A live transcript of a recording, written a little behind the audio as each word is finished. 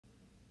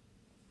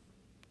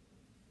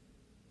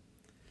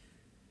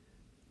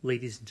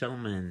Ladies and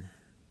gentlemen,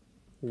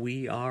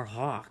 we are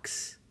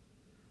Hawks.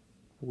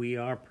 We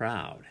are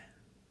proud.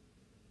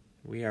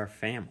 We are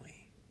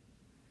family.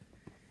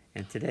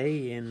 And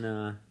today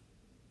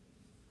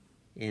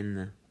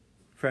in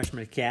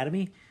Freshman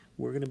Academy,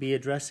 we're going to be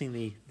addressing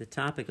the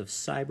topic of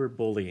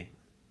cyberbullying.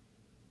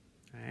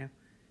 All right?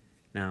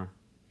 Now,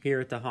 here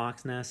at the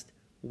Hawk's Nest,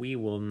 we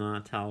will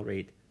not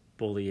tolerate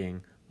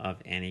bullying of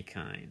any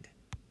kind.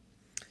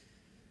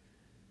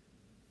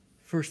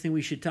 First thing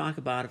we should talk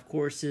about, of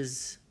course,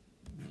 is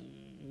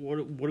what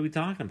are we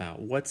talking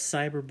about? What's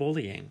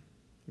cyberbullying?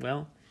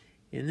 Well,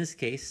 in this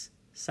case,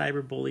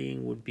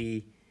 cyberbullying would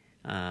be,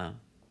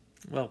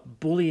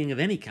 bullying of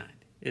any kind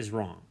is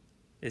wrong.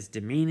 It's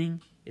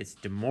demeaning, it's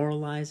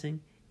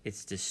demoralizing,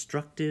 it's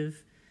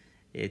destructive,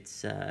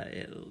 it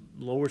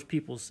lowers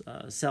people's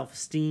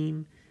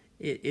self-esteem.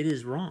 It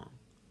is wrong.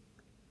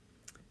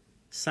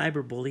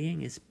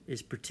 Cyberbullying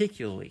is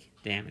particularly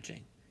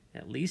damaging,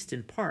 at least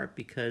in part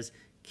because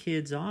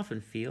kids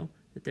often feel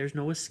that there's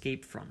no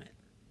escape from it.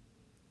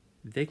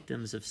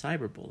 Victims of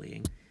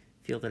cyberbullying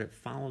feel that it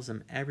follows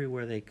them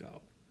everywhere they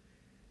go.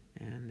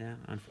 And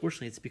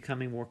unfortunately, it's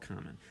becoming more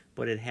common.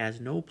 But it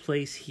has no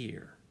place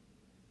here.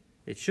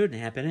 It shouldn't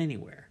happen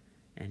anywhere.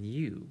 And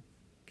you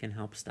can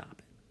help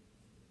stop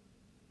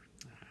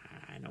it.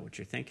 I know what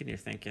you're thinking. You're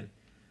thinking,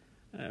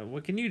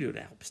 what can you do to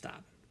help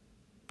stop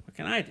it? What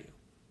can I do?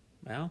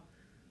 Well,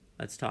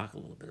 let's talk a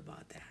little bit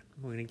about that.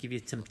 We're going to give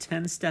you some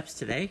 10 steps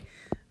today,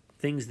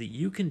 things that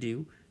you can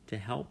do to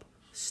help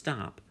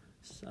stop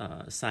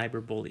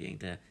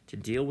cyberbullying, to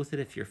deal with it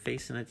if you're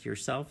facing it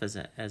yourself as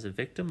a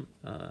victim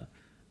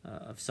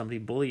of somebody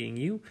bullying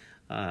you,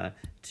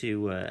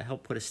 to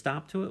help put a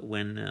stop to it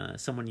when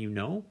someone you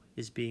know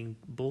is being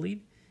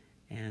bullied.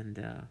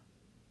 And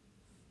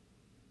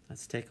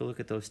let's take a look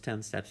at those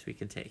 10 steps we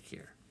can take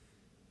here.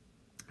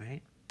 All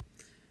right?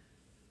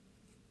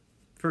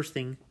 First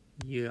thing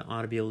you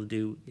ought to be able to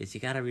do is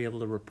you got to be able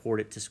to report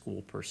it to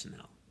school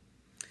personnel.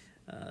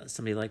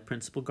 Somebody like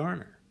Principal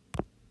Garner,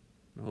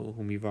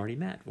 whom you've already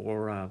met,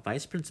 or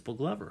Vice Principal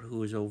Glover,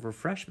 who is over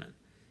freshmen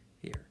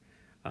here,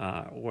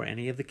 or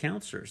any of the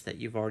counselors that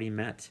you've already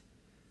met,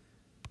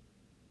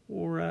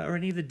 or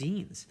any of the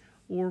deans,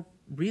 or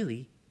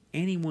really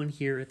anyone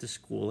here at the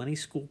school, any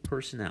school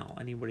personnel,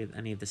 any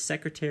of the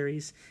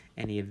secretaries,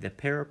 any of the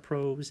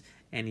parapros,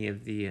 any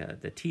of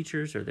the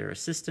teachers or their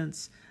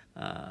assistants.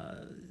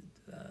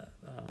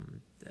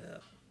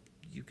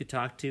 You could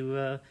talk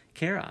to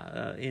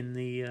Kara in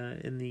the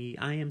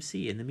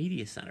IMC, in the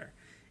media center.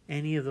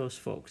 Any of those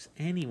folks,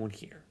 anyone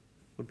here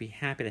would be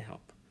happy to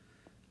help,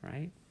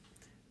 right?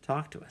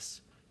 Talk to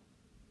us.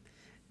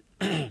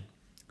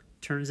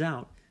 Turns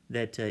out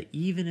that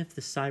even if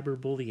the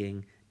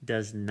cyberbullying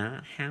does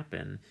not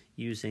happen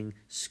using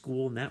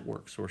school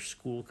networks or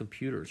school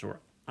computers or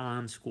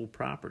on school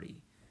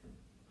property,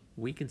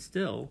 we can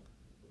still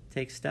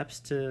take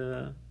steps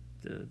so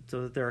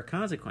that there are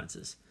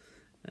consequences.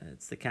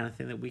 It's the kind of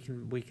thing that we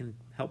can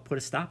help put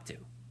a stop to,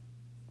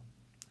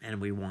 and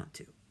we want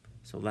to.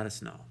 So let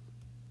us know.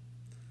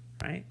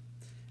 Right?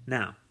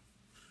 Now,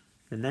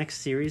 the next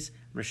series,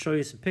 I'm going to show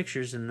you some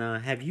pictures and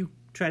have you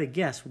try to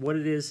guess what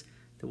it is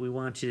that we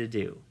want you to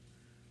do.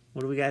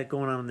 What do we got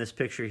going on in this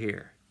picture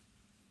here?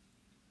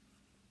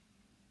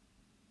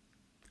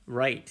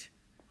 Right.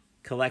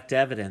 Collect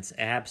evidence.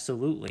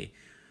 Absolutely.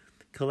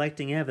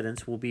 Collecting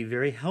evidence will be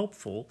very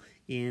helpful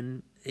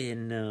in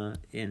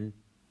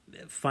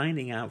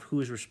finding out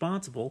who is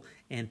responsible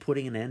and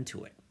putting an end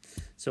to it.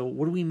 So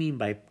what do we mean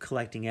by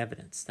collecting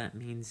evidence? That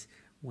means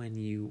when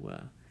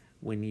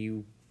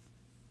you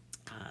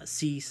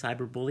see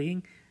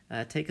cyberbullying,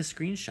 take a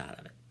screenshot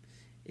of it.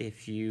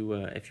 If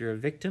you're a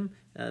victim,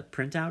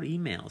 print out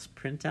emails,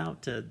 print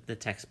out the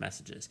text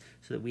messages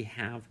so that we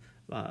have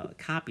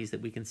copies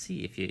that we can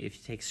see. If you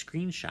take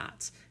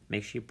screenshots,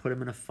 make sure you put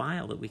them in a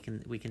file that we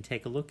can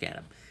take a look at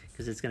them,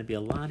 because it's going to be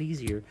a lot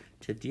easier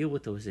to deal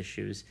with those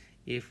issues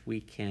if we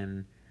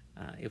can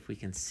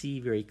see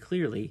very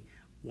clearly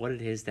what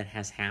it is that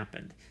has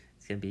happened.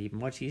 It's going to be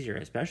much easier,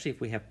 especially if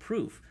we have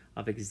proof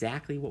of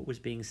exactly what was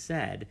being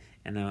said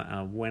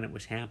and when it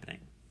was happening,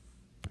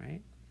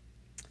 right?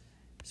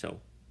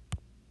 So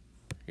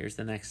here's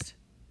the next.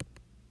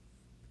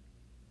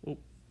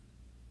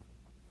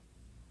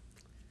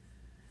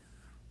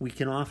 We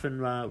can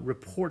often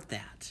report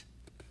that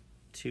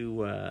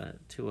to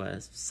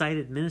a site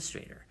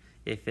administrator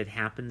if it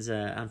happens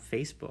on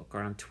Facebook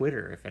or on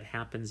Twitter, if it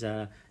happens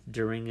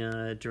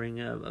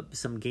during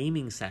some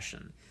gaming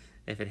session,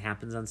 if it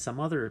happens on some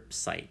other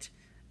site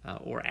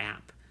or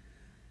app.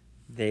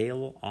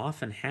 They'll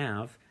often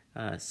have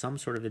some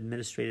sort of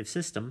administrative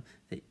system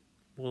that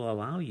will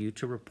allow you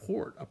to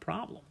report a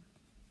problem.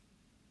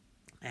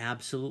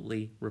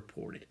 Absolutely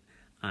report it.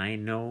 I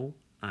know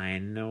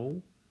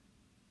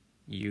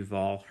you've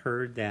all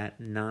heard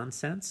that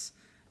nonsense,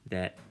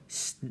 that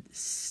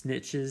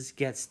snitches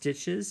get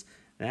stitches.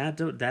 That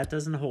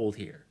doesn't hold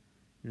here.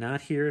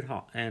 Not here at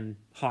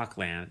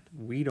Hawkland.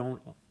 We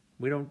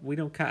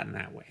don't cotton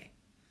that way.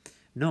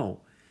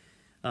 No.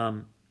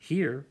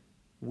 Here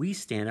we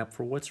stand up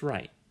for what's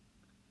right.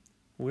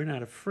 We're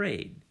not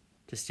afraid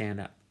to stand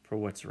up for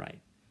what's right.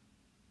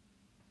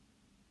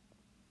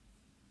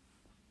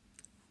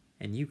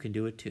 And you can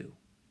do it too.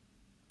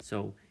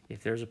 So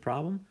if there's a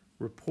problem,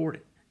 report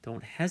it.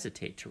 Don't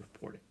hesitate to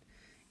report it.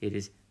 It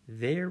is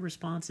their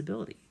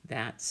responsibility.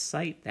 That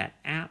site, that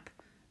app,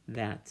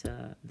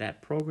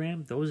 that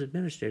program, those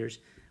administrators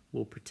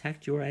will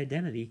protect your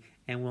identity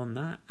and will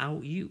not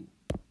out you.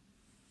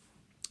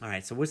 All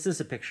right, so what's this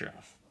a picture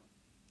of?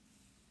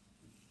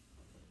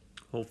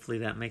 Hopefully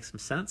that makes some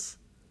sense.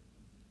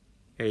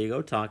 There you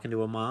go, talking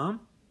to a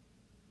mom.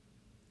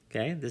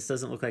 Okay, this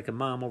doesn't look like a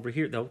mom over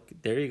here, though.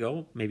 There you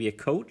go, maybe a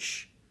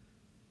coach.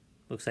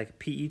 Looks like a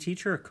PE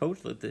teacher, a coach.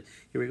 Here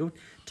we go.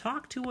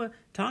 Talk to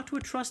a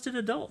trusted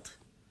adult,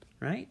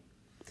 right?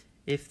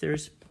 If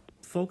there's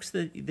folks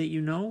that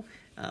you know,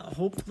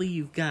 hopefully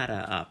you've got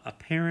a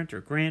parent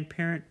or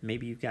grandparent.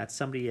 Maybe you've got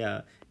somebody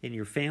in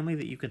your family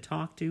that you can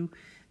talk to.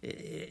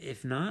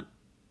 If not,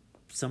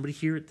 somebody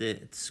here at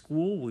the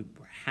school, we're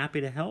happy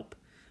to help.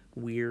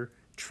 We're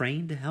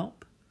trained to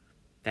help.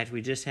 In fact,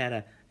 we just had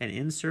an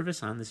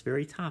in-service on this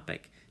very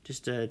topic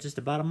just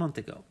about a month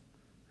ago,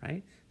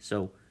 right?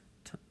 So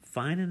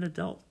find an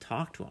adult,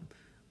 talk to them.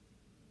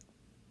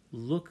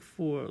 Look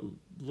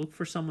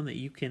for someone that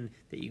you can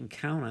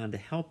count on to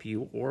help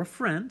you, or a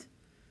friend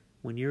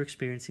when you're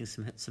experiencing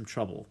some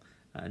trouble,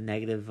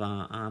 negative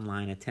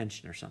online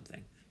attention or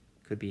something.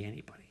 Could be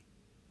anybody,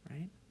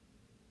 right?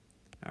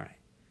 All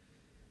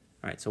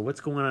right. So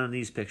what's going on in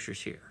these pictures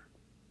here?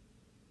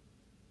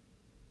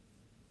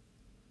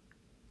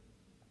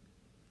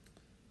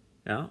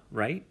 Yeah,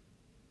 right?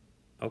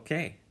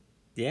 Okay.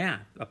 Yeah,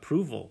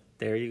 approval.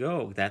 There you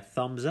go. That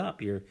thumbs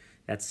up.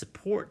 That's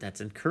support. That's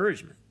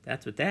encouragement.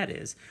 That's what that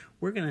is.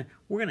 We're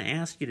gonna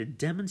ask you to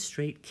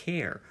demonstrate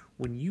care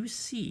when you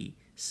see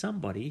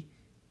somebody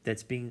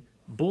that's being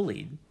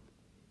bullied.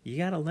 You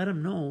got to let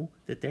them know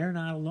that they're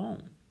not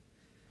alone,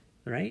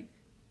 right?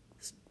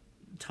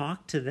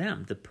 Talk to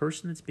them, the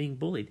person that's being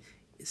bullied.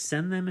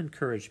 Send them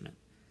encouragement.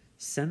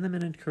 Send them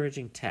an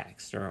encouraging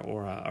text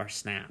or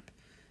snap.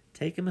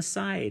 Take them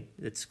aside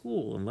at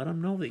school and let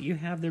them know that you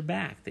have their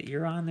back, that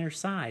you're on their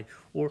side,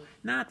 or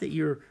not that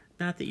you're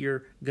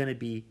going to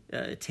be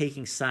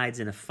taking sides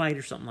in a fight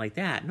or something like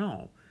that.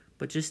 No,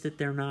 but just that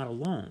they're not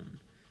alone,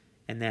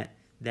 and that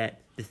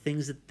the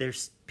things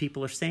that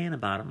people are saying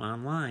about them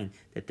online,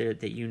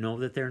 that you know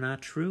that they're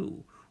not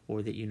true,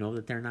 or that you know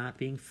that they're not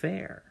being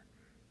fair,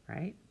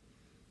 right?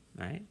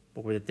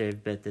 Or that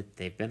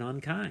they've been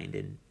unkind,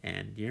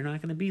 and you're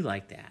not going to be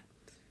like that.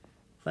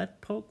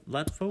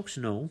 Let folks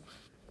know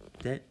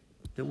that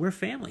we're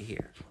family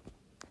here.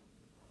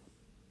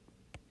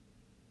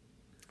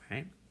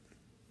 Right?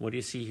 What do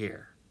you see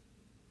here?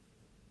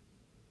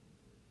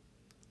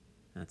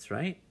 That's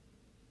right.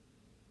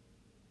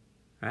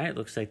 All right,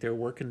 looks like they're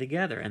working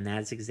together, and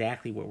that's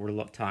exactly what we're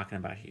talking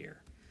about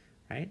here.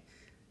 Right?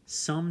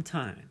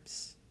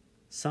 Sometimes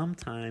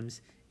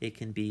it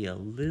can be a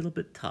little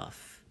bit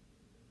tough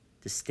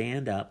to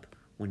stand up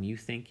when you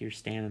think you're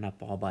standing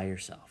up all by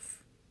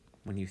yourself,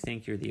 when you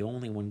think you're the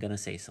only one going to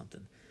say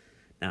something.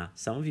 Now,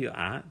 some of you,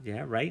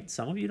 yeah, right,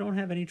 some of you don't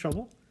have any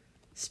trouble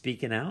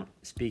speaking out,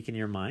 speaking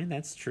your mind.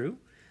 That's true.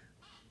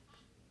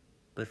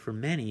 But for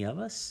many of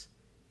us,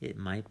 it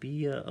might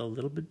be a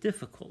little bit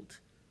difficult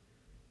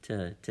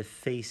to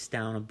face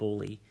down a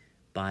bully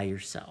by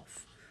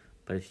yourself.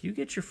 But if you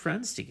get your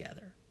friends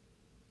together,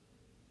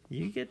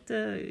 you get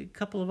a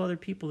couple of other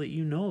people that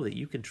you know that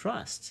you can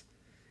trust,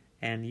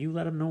 and you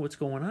let them know what's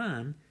going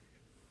on,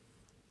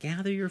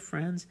 gather your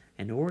friends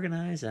and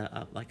organize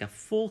a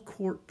full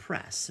court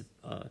press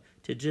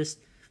to just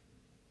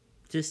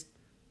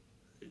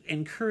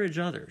encourage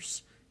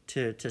others,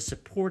 to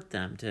support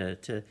them,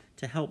 to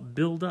help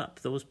build up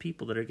those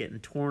people that are getting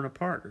torn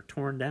apart or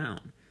torn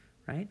down,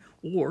 right?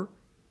 Or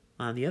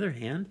on the other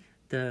hand,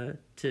 to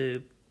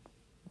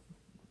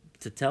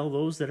tell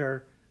those that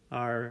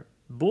are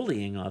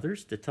bullying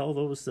others, to tell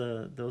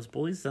those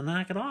bullies to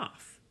knock it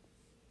off.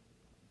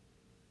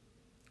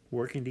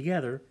 Working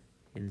together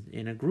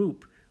in a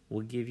group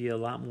will give you a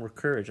lot more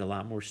courage, a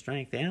lot more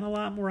strength, and a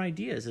lot more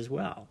ideas as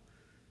well.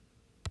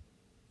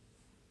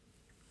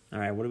 All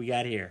right, what do we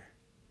got here?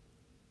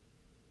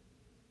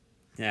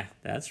 Yeah,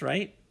 that's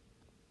right.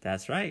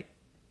 That's right.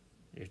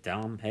 You're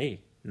telling them, hey,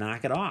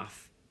 knock it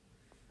off,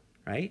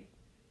 right?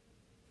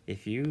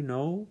 If you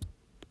know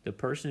the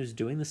person who's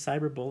doing the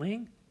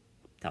cyberbullying,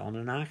 tell them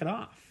to knock it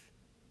off,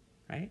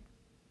 right?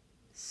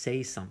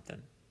 Say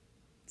something.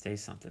 Say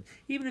something.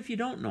 Even if you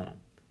don't know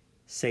them,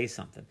 say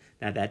something.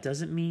 Now, that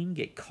doesn't mean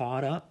get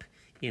caught up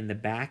in the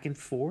back and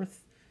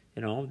forth,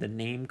 the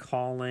name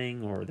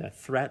calling or the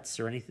threats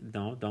or anything.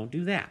 No, don't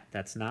do that.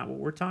 That's not what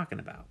we're talking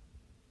about.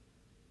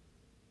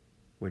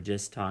 We're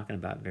just talking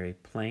about very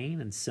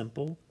plain and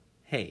simple,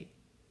 hey,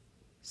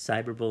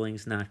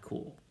 cyberbullying's not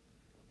cool.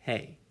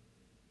 Hey,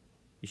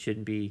 you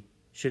shouldn't be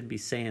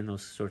saying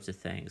those sorts of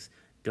things.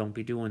 Don't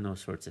be doing those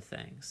sorts of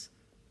things.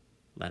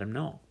 Let them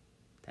know.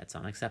 That's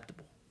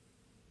unacceptable.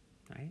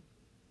 Right?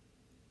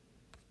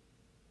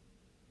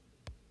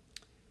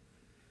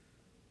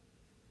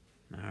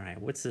 All right,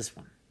 what's this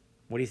one?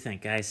 What do you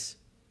think, guys?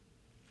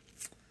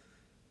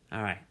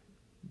 All right.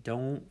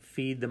 Don't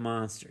feed the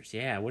monsters.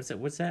 Yeah, what's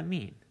that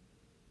mean?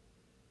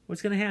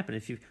 What's going to happen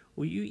if you've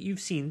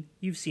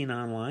seen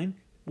online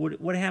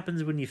what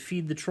happens when you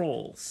feed the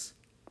trolls?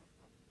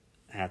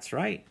 That's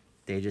right.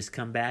 They just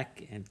come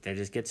back and they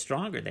just get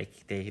stronger.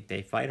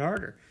 They fight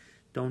harder.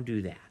 Don't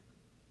do that.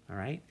 All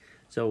right?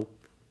 So,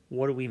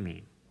 what do we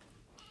mean?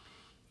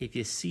 If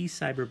you see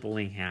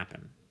cyberbullying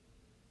happen,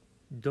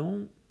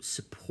 don't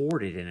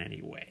support it in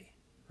any way,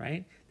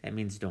 right? That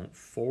means don't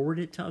forward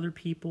it to other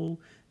people.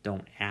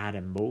 Don't add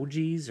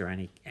emojis or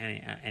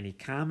any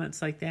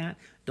comments like that.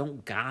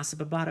 Don't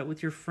gossip about it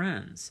with your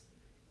friends.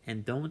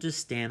 And don't just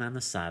stand on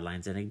the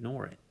sidelines and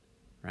ignore it,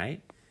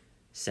 right?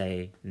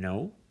 Say,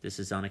 no, this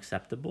is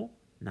unacceptable.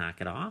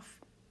 Knock it off.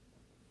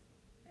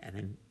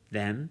 And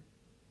then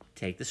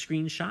take the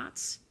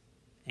screenshots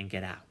and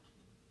get out.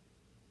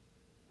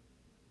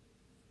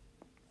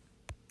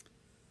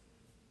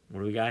 What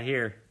do we got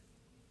here?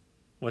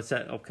 What's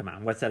that? Oh, come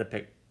on. What's that a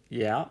pic?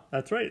 Yeah,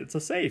 that's right. It's a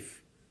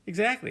safe.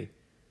 Exactly.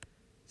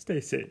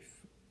 Stay safe.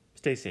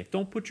 Stay safe.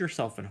 Don't put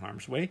yourself in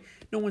harm's way.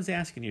 No one's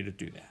asking you to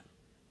do that.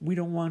 We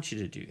don't want you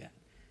to do that.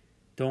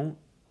 Don't.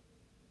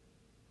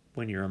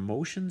 When your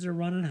emotions are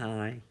running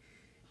high,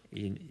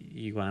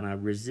 you want to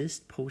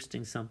resist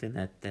posting something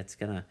that's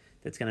gonna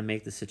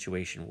make the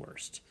situation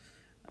worse.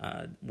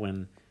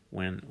 When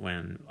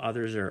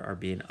others are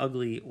being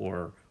ugly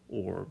or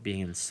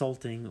being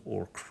insulting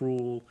or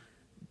cruel,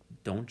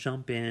 don't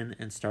jump in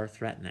and start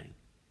threatening.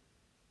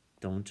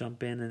 Don't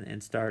jump in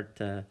and start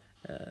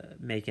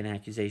making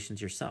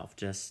accusations yourself.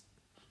 Just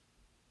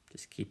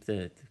keep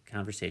the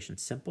conversation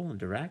simple and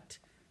direct.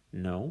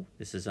 No,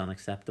 this is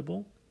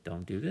unacceptable.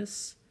 Don't do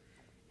this.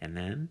 And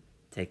then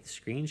take the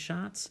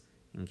screenshots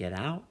and get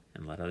out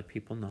and let other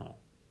people know.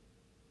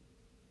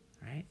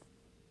 All right?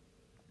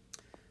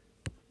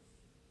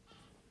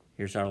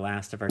 Here's our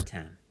last of our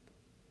 10.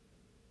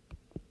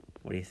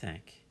 What do you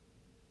think?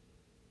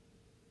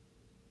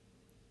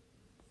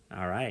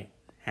 All right.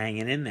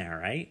 Hanging in there,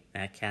 right?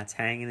 That cat's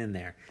hanging in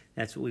there.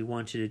 That's what we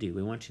want you to do.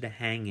 We want you to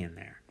hang in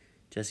there.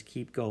 Just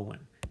keep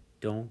going.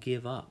 Don't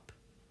give up,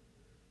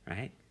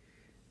 right?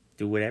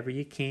 Do whatever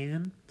you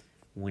can.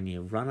 When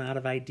you run out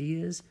of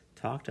ideas,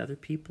 talk to other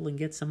people and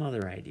get some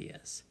other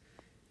ideas.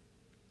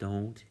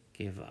 Don't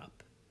give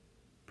up.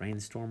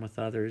 Brainstorm with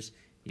others.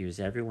 Use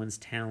everyone's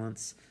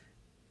talents.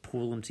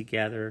 Pool them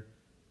together.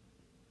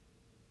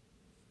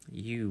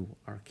 You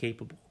are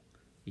capable.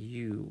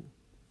 You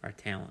are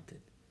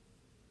talented.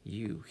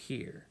 You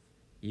here.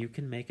 You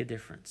can make a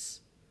difference.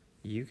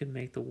 You can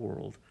make the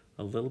world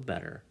a little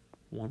better,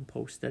 one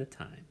post at a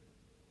time,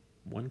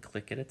 one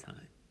click at a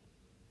time,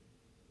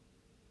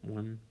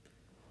 one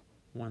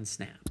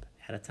snap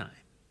at a time.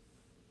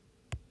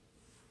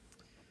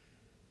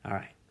 All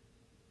right.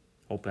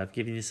 Hope I've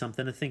given you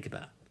something to think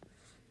about.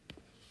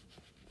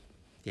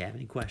 If you have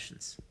any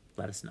questions,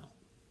 let us know.